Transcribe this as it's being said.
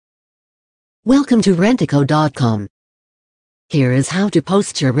Welcome to Rentako.com. Here is how to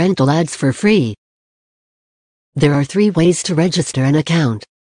post your rental ads for free. There are 3 ways to register an account.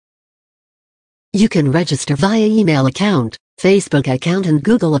 You can register via email account, Facebook account and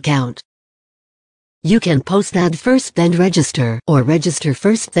Google account. You can post ad first then register, or register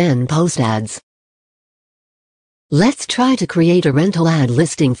first then post ads. Let's try to create a rental ad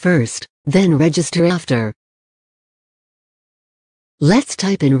listing first, then register after. Let's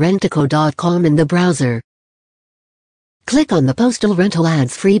type in Rentako.com in the browser. Click on the Postal Rental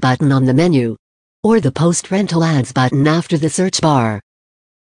Ads Free button on the menu, or the Post Rental Ads button after the search bar.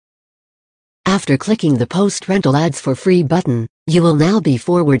 After clicking the Post Rental Ads for Free button, you will now be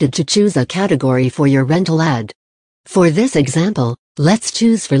forwarded to choose a category for your rental ad. For this example, let's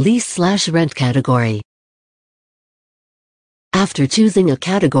choose for lease/rent category. After choosing a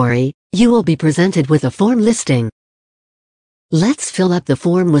category, you will be presented with a form listing. Let's fill up the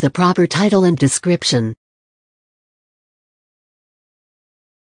form with a proper title and description.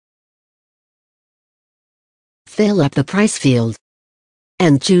 Fill up the price field.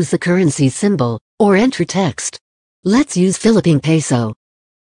 And choose the currency symbol, or enter text. Let's use Philippine peso.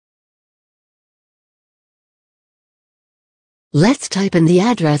 Let's type in the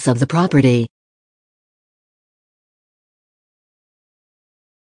address of the property.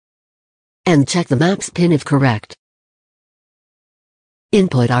 And check the map's PIN if correct.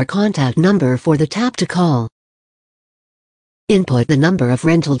 Input our contact number for the tap to call. Input the number of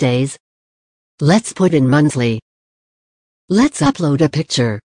rental days. Let's put in monthly. Let's upload a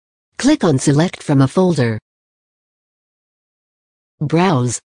picture. Click on Select from a folder.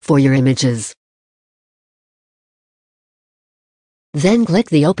 Browse for your images. Then click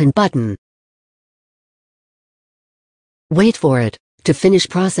the Open button. Wait for it to finish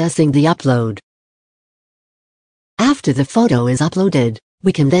processing the upload. After the photo is uploaded,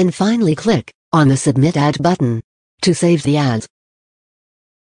 we can then finally click on the Submit Ad button to save the ads.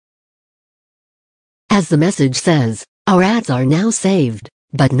 As the message says, our ads are now saved,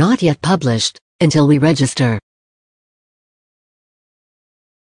 but not yet published, until we register.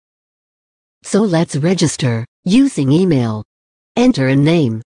 So let's register, using email. Enter a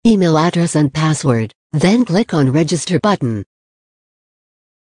name, email address and password, then click on Register button.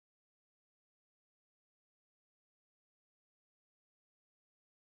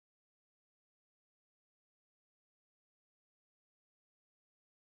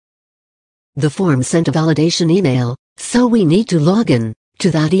 The form sent a validation email, so we need to log in to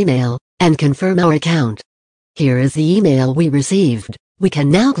that email and confirm our account. Here is the email we received. We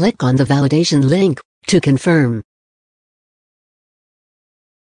can now click on the validation link to confirm.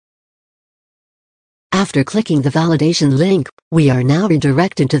 After clicking the validation link, we are now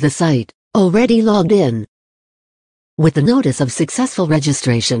redirected to the site, already logged in, with the notice of successful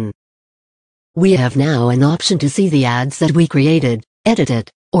registration. We have now an option to see the ads that we created, edit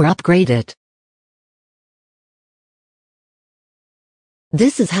it, or upgrade it.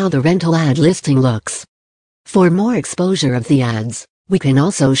 This is how the rental ad listing looks. For more exposure of the ads, we can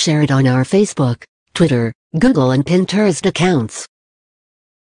also share it on our Facebook, Twitter, Google and Pinterest accounts.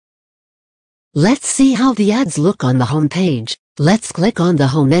 Let's see how the ads look on the home page. Let's click on the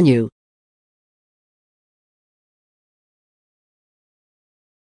home menu.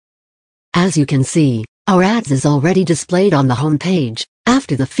 As you can see, our ads is already displayed on the home page,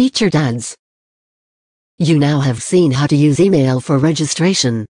 after the featured ads. You now have seen how to use email for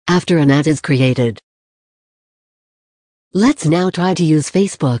registration, after an ad is created. Let's now try to use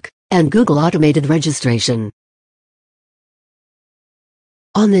Facebook and Google automated registration.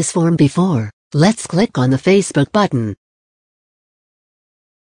 On this form before, let's click on the Facebook button.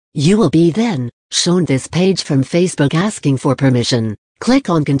 You will be then shown this page from Facebook asking for permission.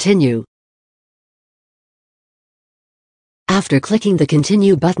 Click on Continue. After clicking the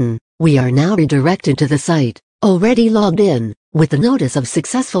Continue button, we are now redirected to the site, already logged in, with the notice of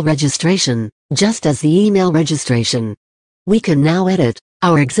successful registration, just as the email registration. We can now edit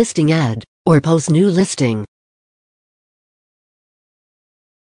our existing ad, or post new listing.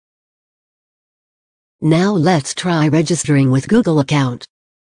 Now let's try registering with Google account.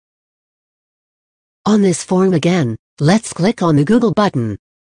 On this form again, let's click on the Google button.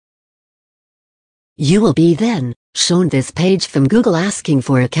 You will be then shown this page from Google asking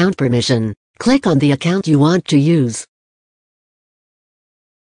for account permission. Click on the account you want to use.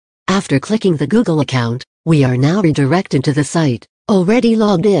 After clicking the Google account, we are now redirected to the site, already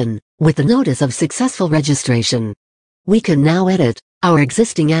logged in, with the notice of successful registration. We can now edit our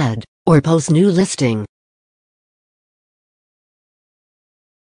existing ad, or post new listing.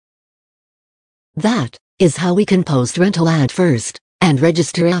 That is how we can post rental ad first, and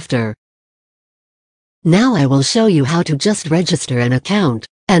register after. Now I will show you how to just register an account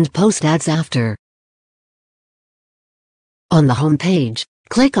and post ads after. On the home page,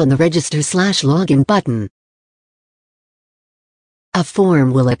 click on the Register/Login button. A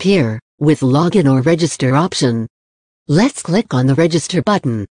form will appear with Login or Register option. Let's click on the Register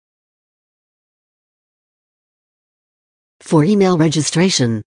button. For email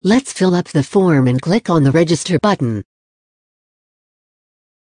registration, let's fill up the form and click on the Register button.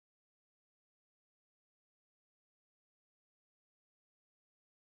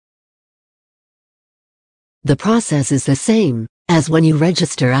 The process is the same as when you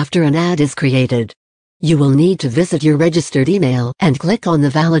register after an ad is created. You will need to visit your registered email and click on the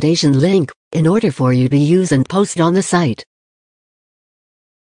validation link in order for you to use and post on the site.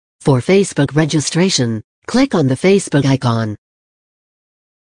 For Facebook registration, click on the Facebook icon.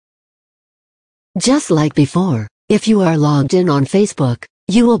 Just like before, if you are logged in on Facebook,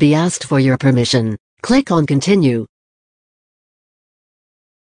 you will be asked for your permission. Click on Continue.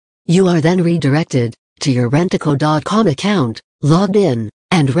 You are then redirected to your Rentako.com account, logged in,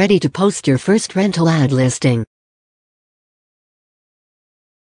 and ready to post your first rental ad listing.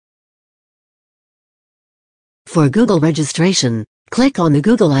 For Google registration, click on the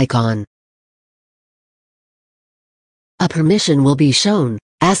Google icon. A permission will be shown,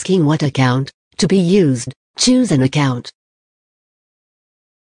 asking what account to be used. Choose an account.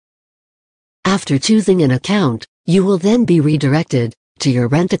 After choosing an account, you will then be redirected to your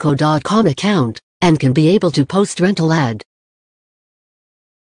Rentako.com account and can be able to post rental ad.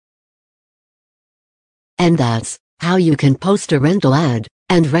 And that's how you can post a rental ad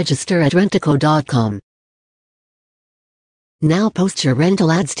and register at Rentako.com. Now post your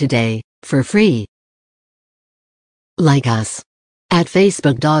rental ads today, for free. Like us at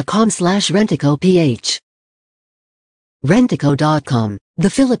facebook.com/rentakoph. Rentako.com, the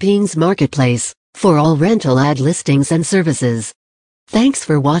Philippines marketplace for all rental ad listings and services. Thanks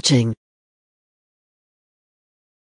for watching.